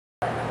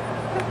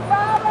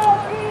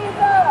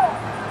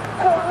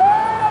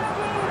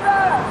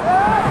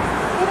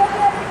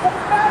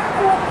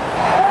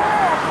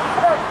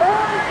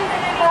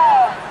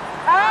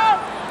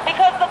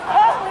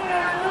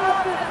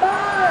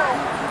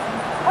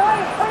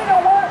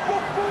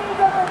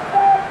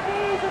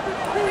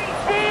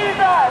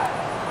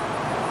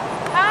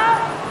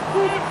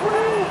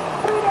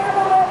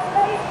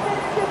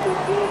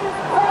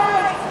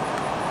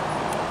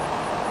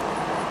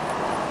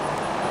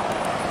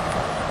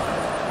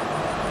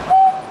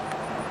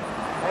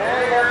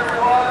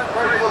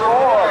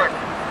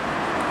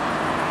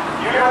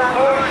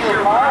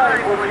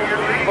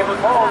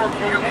phone,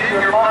 you get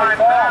your mind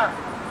back.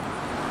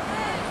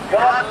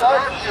 God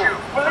loves you.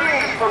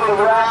 Flee from the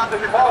wrath to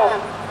come.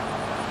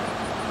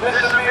 This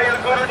would be a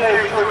good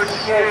day to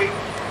escape.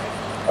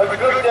 A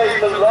good day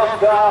to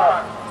love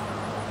God.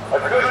 A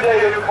good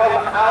day to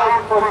come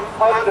out from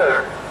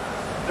under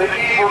the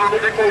evil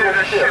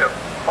dictatorship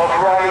of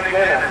Ronnie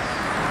Dennis.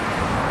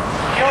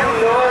 You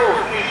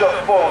know he's a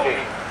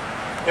phony.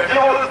 If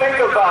you will think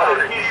about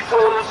it, he's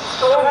told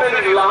so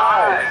many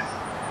lies.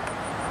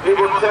 He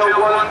will tell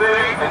one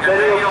thing, and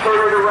then he'll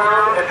turn it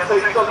around and say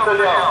something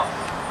else.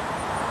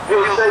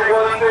 He'll say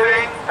one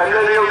thing, and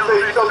then he'll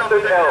say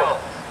something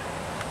else.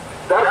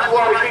 That's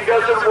why he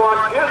doesn't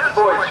want his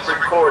voice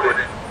recorded.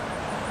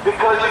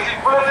 Because he's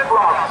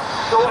flip-flopped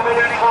so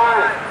many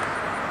times.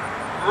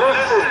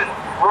 Listen,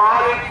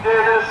 Ronnie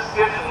Dennis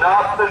is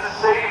not the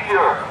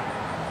Savior.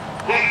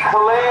 He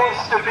claims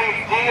to be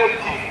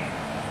deity.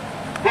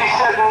 He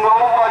said no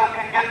one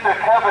can get to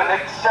heaven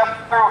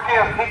except through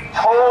him. He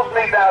told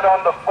me that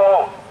on the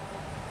phone.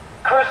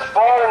 Chris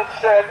Barnes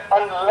said,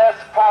 unless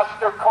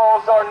Pastor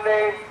calls our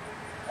name,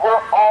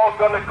 we're all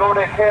going to go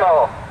to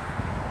hell.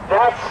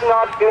 That's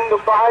not in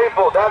the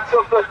Bible. That's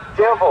of the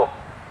devil.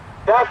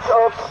 That's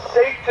of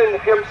Satan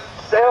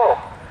himself,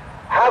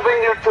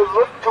 having you to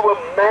look to a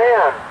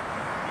man.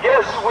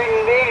 Yes, we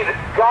need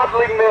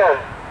godly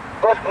men,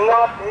 but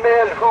not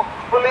men who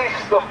fleece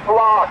the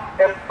flock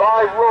and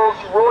buy Rolls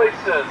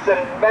Royces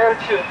and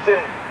mansions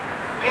and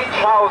beach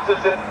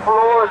houses in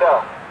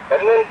Florida,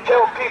 and then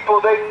tell people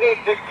they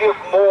need to give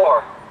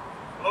more.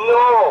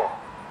 No,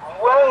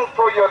 run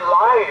for your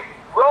life.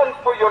 Run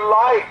for your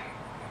life.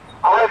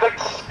 I've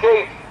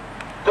escaped.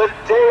 The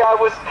day I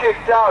was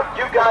kicked out,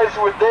 you guys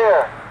were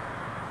there.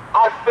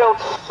 I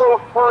felt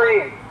so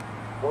free.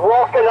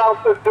 Walking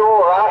out the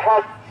door, I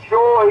had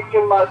joy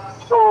in my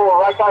soul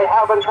like I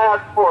haven't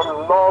had for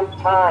a long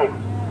time.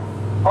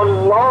 A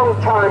long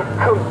time,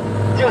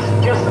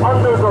 just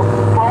under the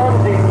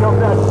bondage of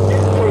that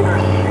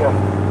dictatorship.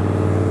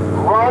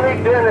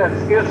 Ronnie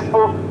Dennis is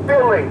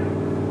fulfilling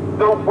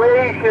the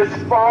way his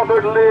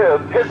father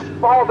lived. His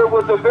father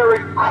was a very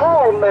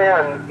cruel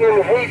man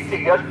in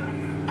Haiti,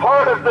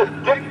 part of the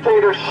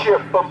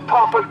dictatorship of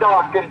Papa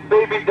Doc and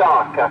Baby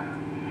Doc.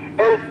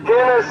 And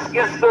Dennis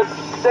is the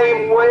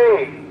same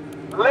way.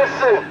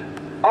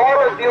 Listen, all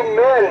of you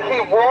men, he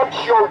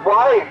wants your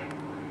wife.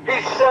 He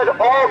said,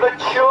 all the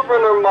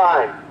children are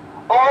mine.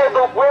 All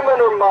the women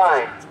are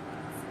mine.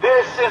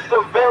 This is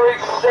the very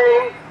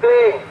same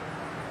thing.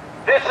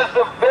 This is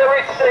the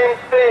very same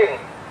thing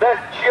that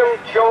Jim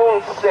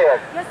Jones said.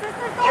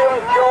 Jim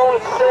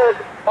Jones said,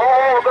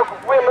 all the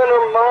women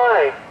are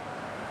mine.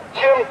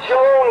 Jim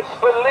Jones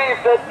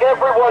believed that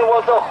everyone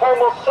was a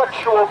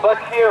homosexual but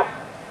him.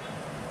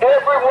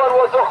 Everyone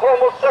was a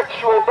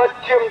homosexual but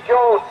Jim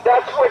Jones.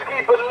 That's what he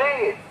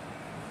believed.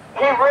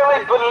 He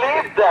really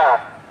believed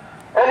that.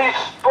 And he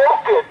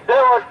spoke it.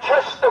 There are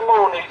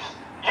testimonies.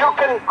 You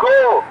can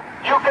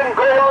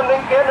go on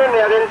the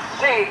internet and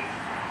see.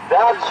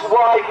 That's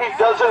why he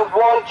doesn't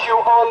want you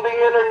on the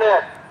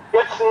internet.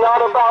 It's not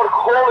about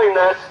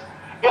holiness.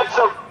 It's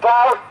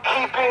about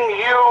keeping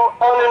you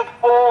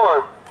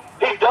uninformed.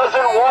 He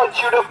doesn't want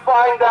you to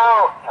find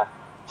out.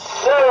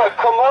 Sarah,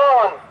 come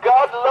on.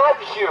 God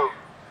loves you.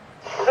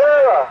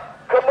 Sarah,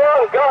 come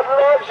on. God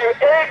loves you.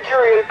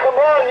 Adrian, come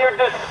on. You're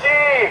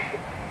deceived.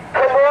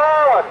 Come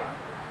on.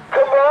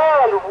 Come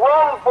on.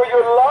 Run for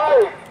your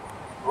life.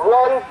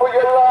 Run for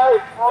your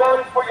life.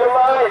 Run for your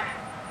life.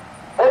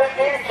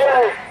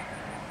 Hey,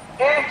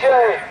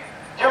 EJ,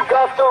 you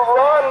got to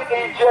run,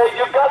 EJ.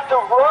 You got to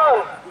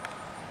run.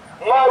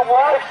 My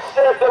wife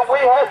said that we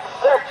had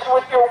sex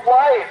with your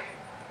wife.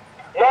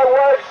 My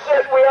wife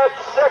said we had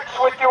sex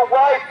with your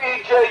wife,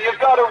 EJ. You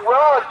got to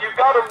run. You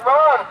got to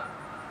run.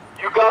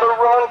 You got to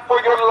run for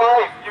your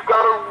life. You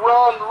got to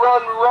run,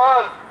 run,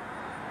 run.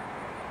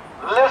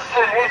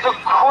 Listen, he's a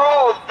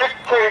cruel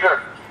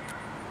dictator.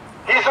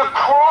 He's a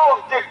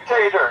cruel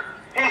dictator.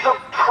 He's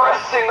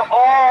oppressing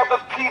all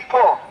the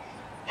people.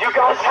 You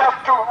guys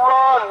have to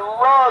run,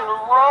 run,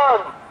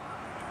 run.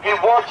 He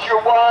wants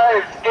your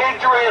wives.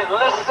 Adrian,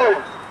 listen,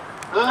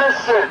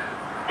 listen.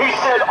 He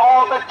said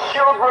all the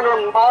children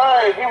are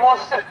mine. He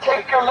wants to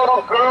take your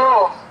little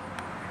girls.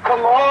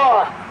 Come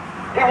on.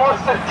 He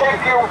wants to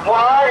take your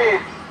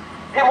wives.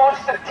 He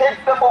wants to take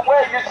them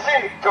away. You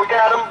see, he took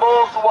Adam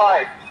Bull's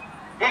wife.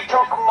 He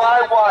took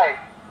my wife.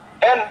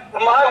 And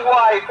my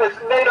wife has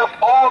made up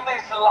all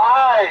these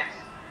lies.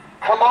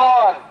 Come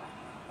on.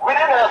 We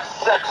didn't have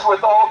sex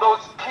with all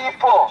those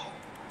people.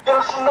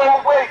 There's no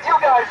way. You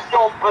guys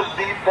don't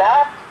believe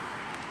that.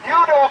 You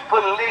don't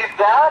believe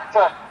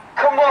that.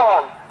 Come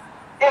on.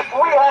 If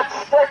we had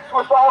sex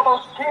with all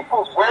those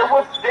people, where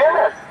was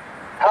Dennis?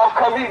 How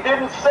come he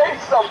didn't say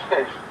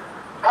something?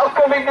 How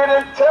come he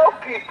didn't tell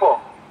people?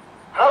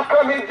 How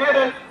come he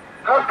didn't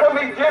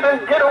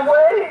get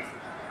away?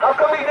 How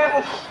come he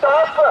didn't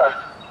stop us?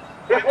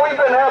 If we've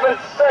been having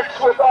sex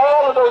with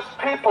all of those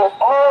people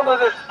all of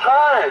this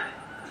time,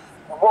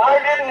 why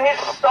didn't he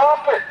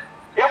stop it?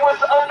 It was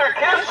under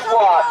his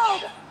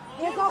watch.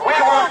 We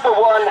weren't the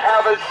one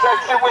having sex,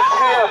 it was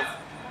him.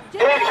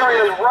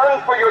 Adrian,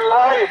 run for your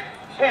life.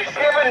 He's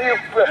given you,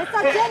 he's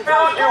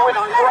filled you with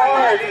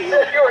pride. He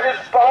said you're his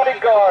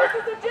bodyguard.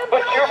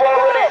 But you've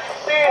already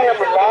seen him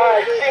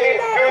lie, seen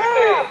him do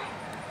things.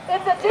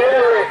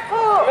 Mary,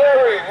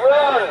 Mary,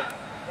 run.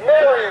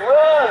 Mary,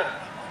 run.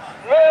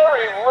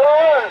 Mary,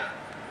 run.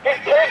 He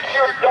takes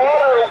your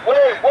daughter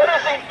away. What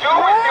does he do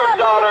with your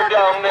daughter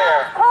down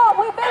there? Come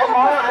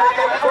on, have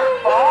you ever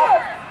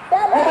thought?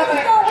 What are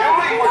they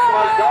doing with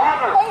my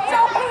daughter? What's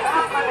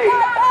happening?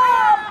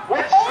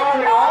 What's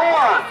going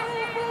on?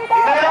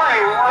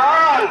 Mary,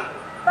 run!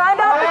 Find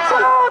out the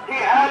truth! He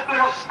had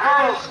those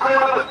girls go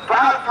to the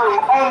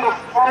bathroom on the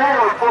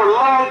floor for a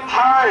long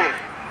time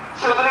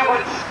so they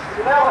would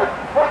smell it.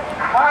 What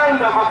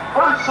kind of a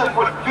person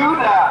would do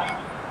that?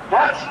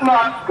 That's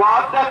not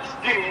God, that's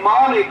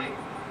demonic.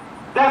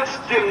 That's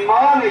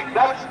demonic,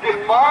 that's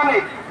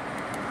demonic.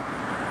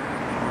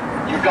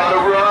 You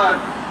gotta run.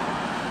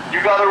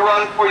 You gotta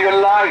run for your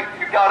life.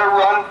 You gotta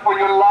run for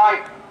your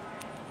life.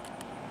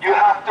 You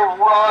have to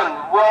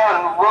run,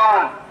 run,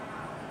 run.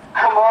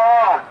 Come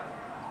on.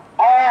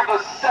 All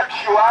the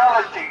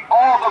sexuality,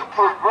 all the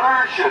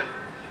perversion.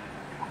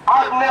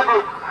 I've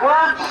never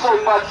heard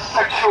so much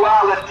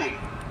sexuality.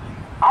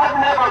 I've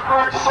never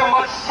heard so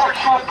much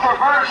sexual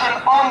perversion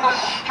on the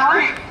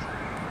street.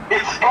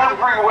 It's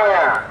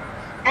everywhere.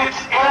 It's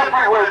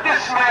everywhere.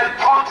 This man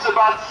talks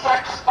about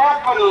sex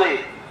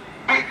openly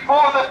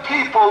before the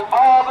people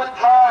all the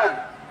time.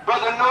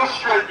 Brother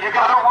Nostrum, you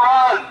gotta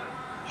run.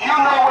 You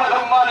know where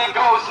the money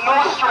goes.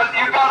 Nostrum,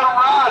 you gotta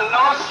run.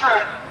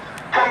 Nostrum,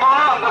 come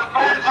on, the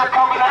feds are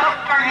coming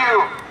after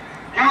you.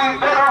 You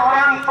better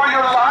run for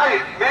your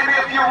life. Maybe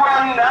if you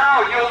run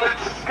now, you'll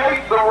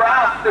escape the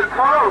wrath to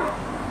come.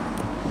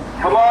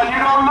 Come on, you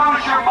don't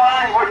lose your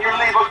mind when you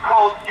leave a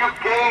cult. You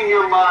gain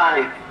your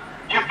mind.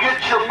 You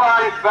get your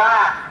mind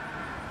back.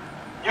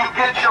 You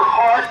get your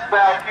heart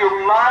back, your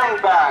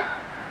mind back.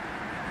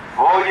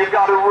 Oh, you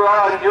gotta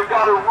run, you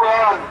gotta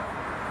run.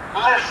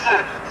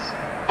 Listen,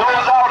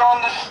 those out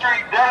on the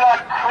street, they're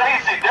not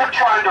crazy, they're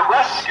trying to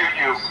rescue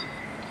you.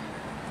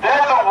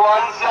 They're the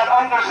ones that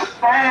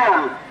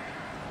understand.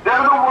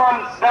 They're the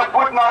ones that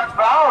would not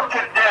bow to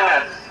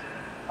Dennis.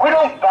 We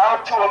don't bow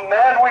to a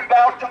man, we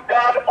bow to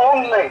God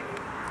only.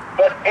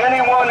 But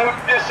anyone who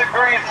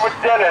disagrees with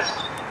Dennis,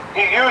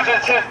 he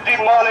uses his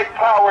demonic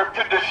power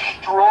to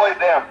destroy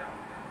them.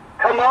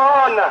 Come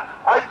on,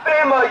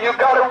 Ifema, you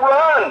gotta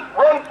run.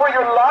 Run for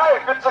your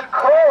life, it's a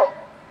cult.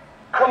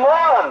 Come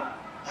on.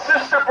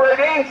 Sister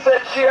Bradine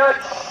said she had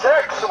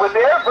sex with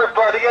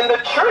everybody in the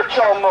church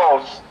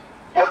almost.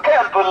 You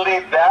can't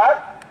believe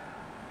that.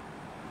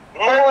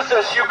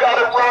 Moses, you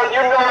gotta run,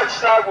 you know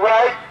it's not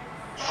right.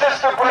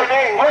 Sister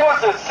Bradine,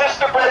 Moses,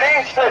 Sister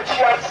Bradine said she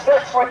had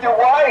sex with your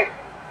wife.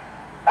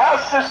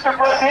 Ask Sister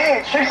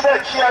Bradine, she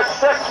said she has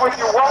sex with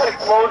your wife,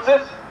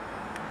 Moses.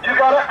 You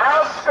gotta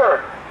ask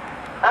her.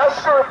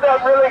 Ask her if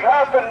that really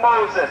happened,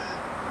 Moses.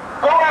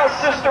 Go ask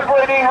Sister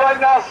Bradine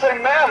right now,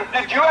 say, ma'am,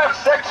 did you have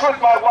sex with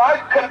my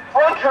wife?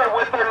 Confront her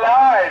with her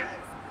lies.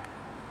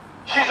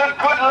 She's a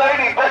good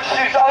lady, but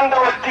she's under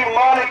a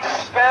demonic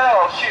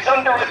spell. She's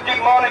under a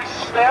demonic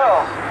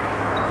spell.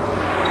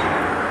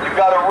 You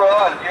gotta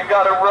run, you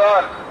gotta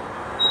run.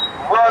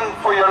 Run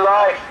for your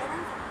life.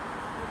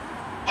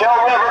 Tell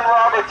Reverend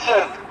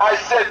Robertson, I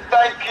said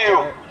thank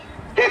you.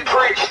 He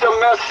preached a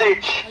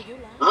message,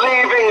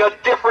 leaving a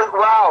different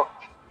route.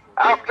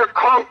 After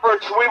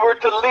conference, we were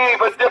to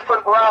leave a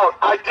different route.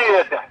 I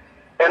did,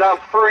 and I'm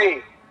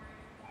free.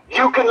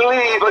 You can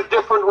leave a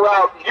different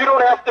route. You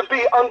don't have to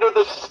be under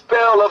the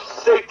spell of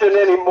Satan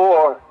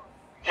anymore.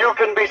 You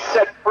can be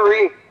set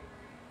free.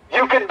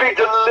 You can be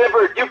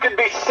delivered. You can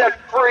be set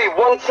free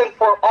once and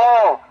for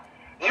all.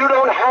 You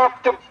don't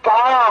have to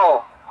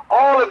bow.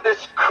 All of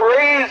this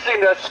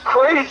craziness.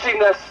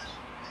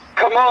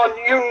 Come on,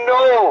 you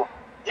know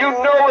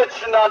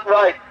it's not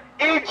right.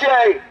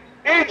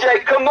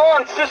 EJ, come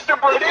on. Sister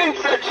Bradine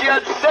said she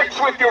had sex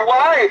with your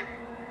wife.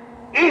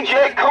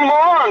 EJ, come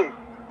on.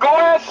 Go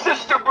ask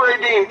Sister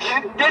Bradine.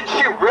 Did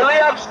she really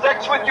have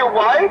sex with your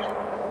wife?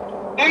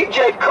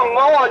 EJ, come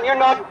on. You're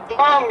not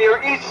dumb. You're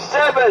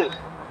E7.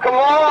 Come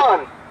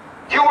on.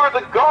 You were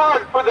the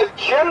guard for the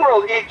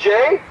general,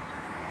 EJ.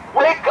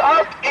 Wake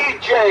up,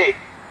 EJ.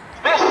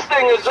 This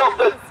thing is of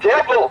the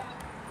devil.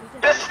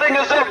 This thing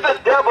is of the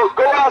devil.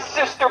 Go ask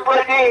Sister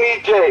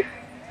Bradine, EJ.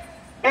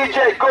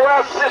 EJ, go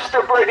ask Sister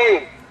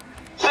Bradine.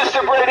 Sister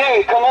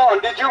Bradine, come on.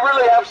 Did you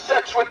really have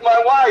sex with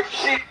my wife?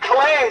 She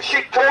claimed,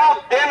 she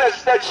told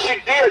Dennis that she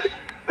did.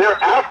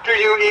 They're after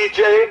you,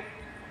 EJ.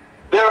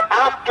 They're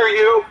after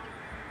you.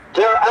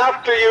 They're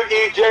after you,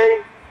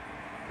 EJ.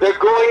 They're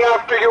going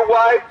after your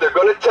wife. They're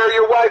going to tear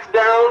your wife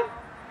down.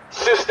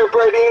 Sister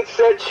Bradine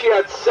said she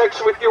had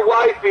sex with your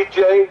wife,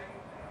 EJ.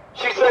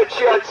 She said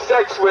she had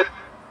sex with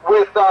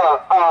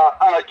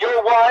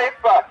your wife.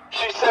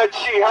 She said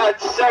she had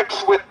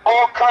sex with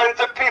all kinds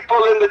of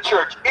people in the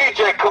church.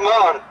 EJ, come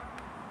on.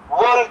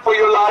 Run for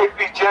your life,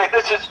 EJ.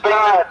 This is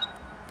bad.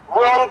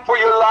 Run for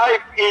your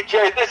life,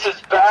 EJ. This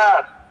is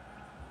bad.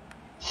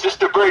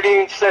 Sister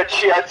Bradine said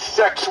she had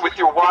sex with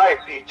your wife,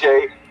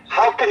 EJ.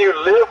 How can you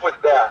live with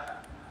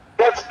that?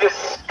 That's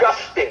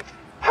disgusting.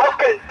 How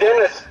can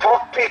Dennis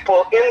talk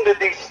people into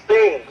these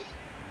things?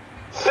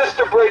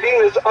 Sister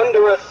Bradine is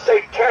under a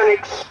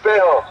satanic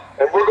spell,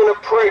 and we're going to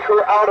pray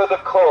her out of the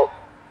cult.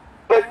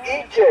 But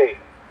EJ,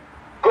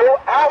 go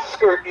ask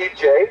her,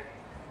 EJ.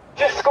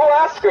 Just go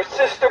ask her,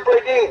 Sister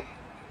Bradine,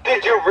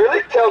 did you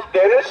really tell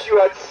Dennis you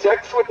had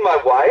sex with my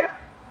wife?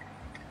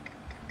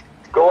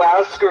 Go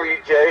ask her,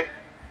 EJ.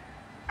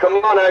 Come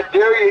on, I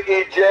dare you,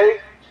 EJ.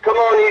 Come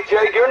on,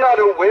 EJ, you're not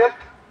a wimp.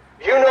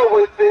 You know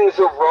when things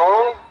are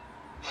wrong.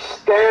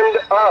 Stand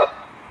up.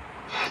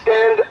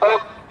 Stand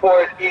up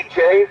for it,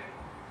 EJ.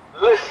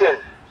 Listen,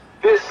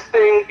 this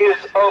thing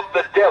is of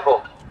the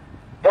devil.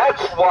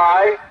 That's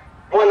why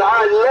when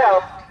I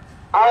left,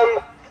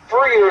 I'm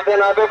freer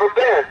than I've ever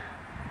been.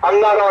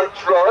 I'm not on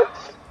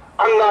drugs.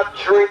 I'm not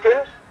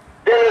drinking.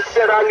 Dennis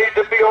said I need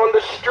to be on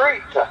the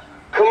street.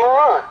 Come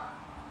on.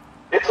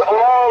 It's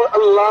all a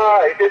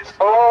lie. It's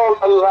all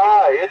a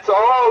lie. It's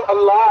all a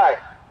lie.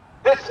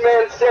 This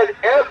man said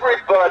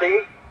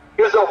everybody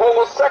is a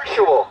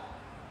homosexual.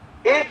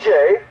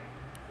 EJ,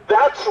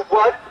 that's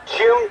what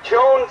Jim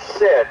Jones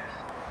said.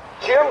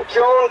 Jim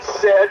Jones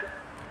said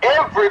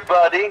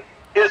everybody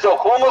is a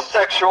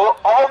homosexual,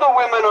 all the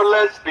women are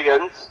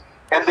lesbians,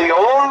 and the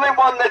only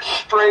one that's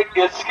straight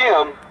is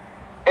him,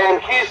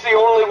 and he's the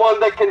only one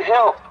that can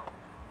help.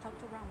 Talk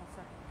to Ramos,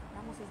 sir.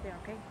 Ramos is there,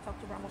 okay? Talk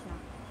to Ramos now.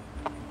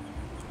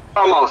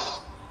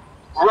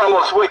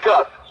 Ramos, wake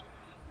up.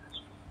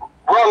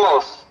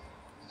 Ramos,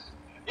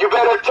 you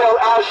better tell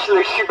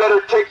Ashley she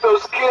better take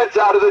those kids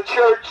out of the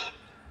church.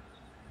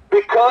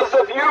 Because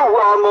of you,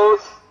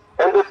 Ramos,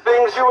 and the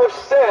things you have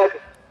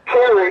said,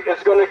 Carrie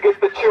is going to get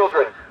the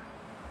children.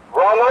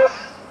 Ramos,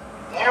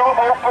 you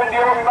opened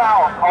your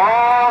mouth,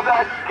 all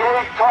that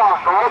gay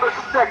talk, all the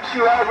sex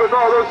you had with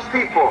all those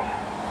people.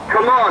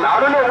 Come on, I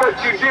don't know what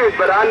you did,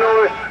 but I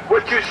know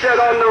what you said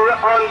on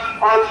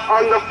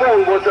the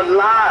phone was a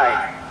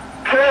lie.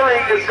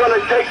 Carrie is going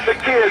to take the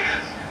kids.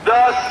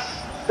 Thus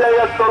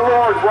saith the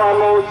Lord,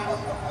 Ramos.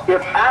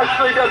 If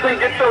Ashley doesn't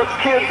get those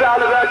kids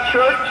out of that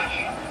church,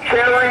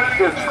 Carrie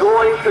is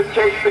going to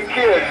take the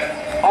kids.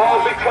 All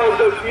because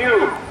of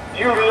you.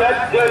 You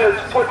let Dennis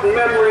put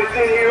memories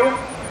in you,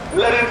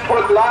 let him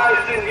put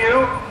lies in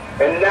you,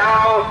 and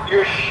now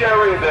you're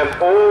sharing them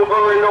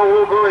over and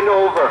over and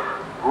over.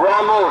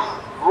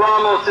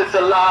 Ramos, it's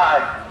a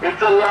lie.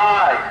 It's a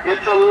lie.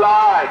 It's a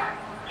lie.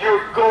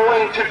 You're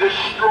going to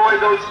destroy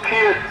those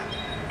kids.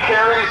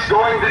 Carrie's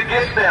going to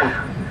get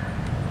them.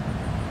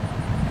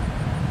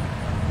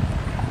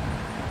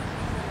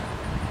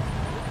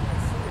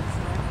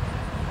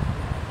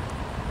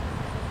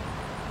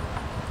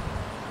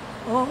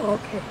 Oh,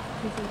 okay.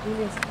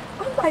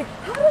 I'm like,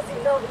 how does he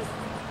know this?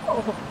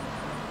 Oh, God.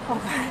 Oh,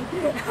 God.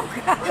 How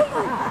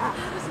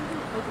does he know?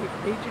 Okay,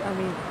 Adrian, I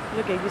mean,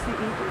 look at, you see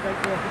Adrian right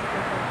there.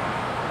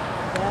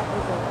 That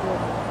is a good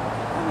one.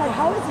 I'm like,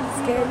 how does he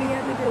scare me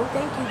every day?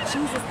 Thank you,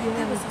 Jesus.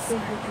 That was so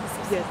smart.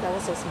 Yes, that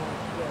was so smart.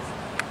 Yes.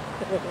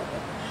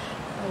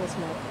 That was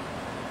smart.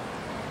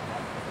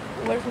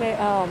 Where's my,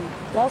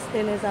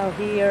 Dustin is out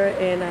here,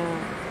 and,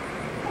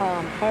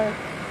 her.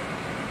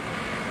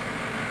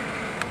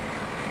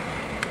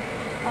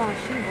 Oh,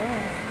 she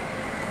was.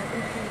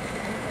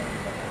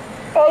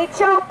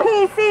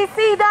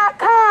 HOPCC.com.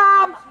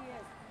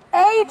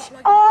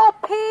 HOPCC.com.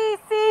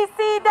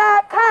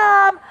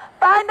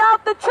 Find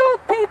out the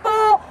truth,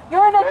 people.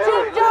 You're in a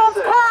Jim Jones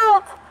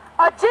cult.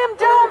 A Jim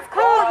Jones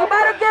cult. You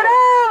better get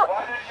out.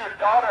 Why does your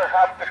daughter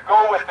have to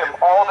go with him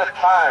all the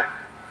time?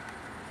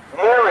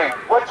 Mary,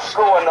 what's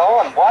going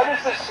on? Why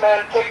does this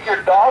man take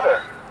your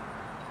daughter?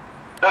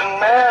 The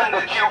man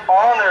that you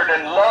honored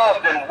and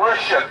loved and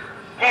worshiped,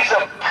 he's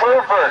a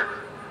pervert.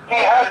 He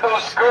had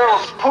those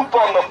girls poop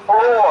on the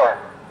floor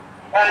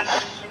and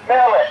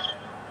smell it.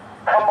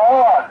 Come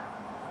on.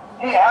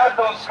 He had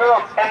those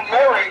girls. And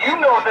Mary, you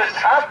know this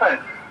happened.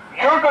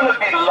 You're going to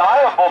be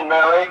liable,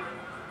 Mary.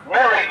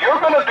 Mary,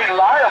 you're going to be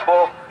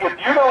liable if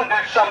you don't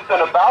do something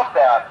about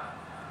that.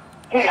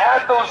 He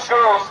had those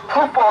girls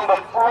poop on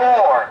the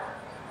floor,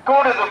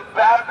 go to the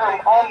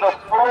bathroom on the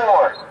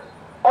floor.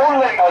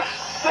 Only a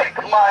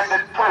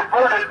sick-minded,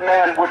 perverted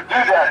man would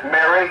do that,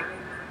 Mary.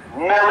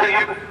 Mary,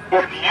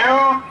 if you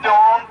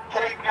don't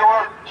take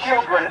your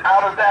children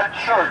out of that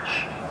church,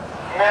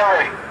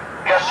 Mary,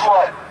 guess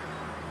what?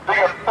 The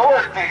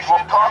authorities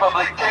will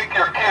probably take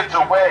your kids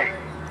away.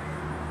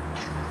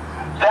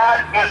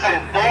 That is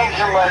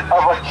endangerment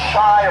of a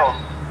child.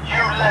 You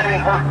letting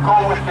her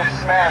go with this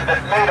man that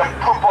made him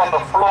poop on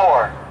the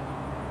floor.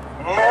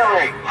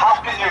 Mary,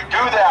 how can you do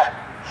that?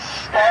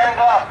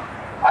 Stand up.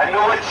 I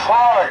know it's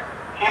hard.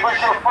 He was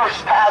your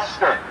first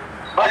pastor,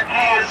 but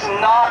he is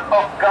not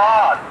of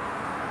God.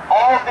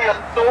 All the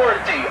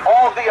authority,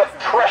 all the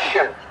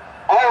oppression,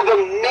 all the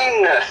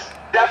meanness,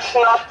 that's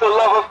not the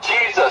love of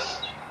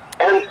Jesus.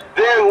 And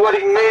then what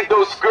he made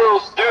those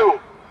girls do.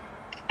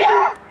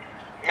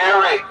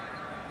 Mary,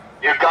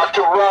 you got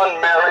to run,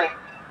 Mary.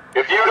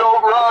 If you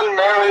don't run,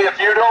 Mary, if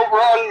you don't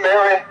run,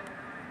 Mary,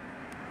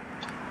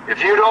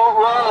 If you don't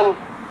run,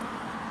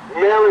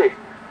 Mary,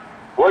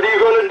 what are you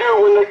going to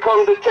do when they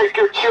come to take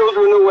your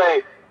children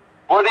away?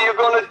 What are you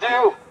going to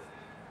do?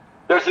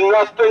 There's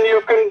nothing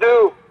you can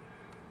do.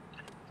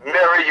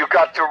 Mary, you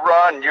got to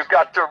run. You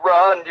got to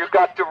run. You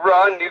got to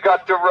run. You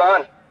got to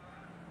run.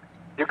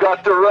 You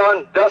got to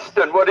run.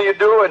 Dustin, what are you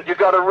doing? You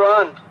got to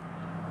run.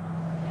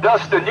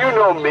 Dustin, you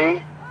know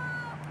me.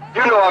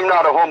 You know I'm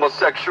not a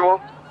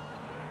homosexual.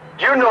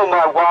 You know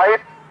my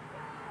wife.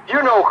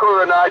 You know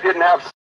her and I didn't have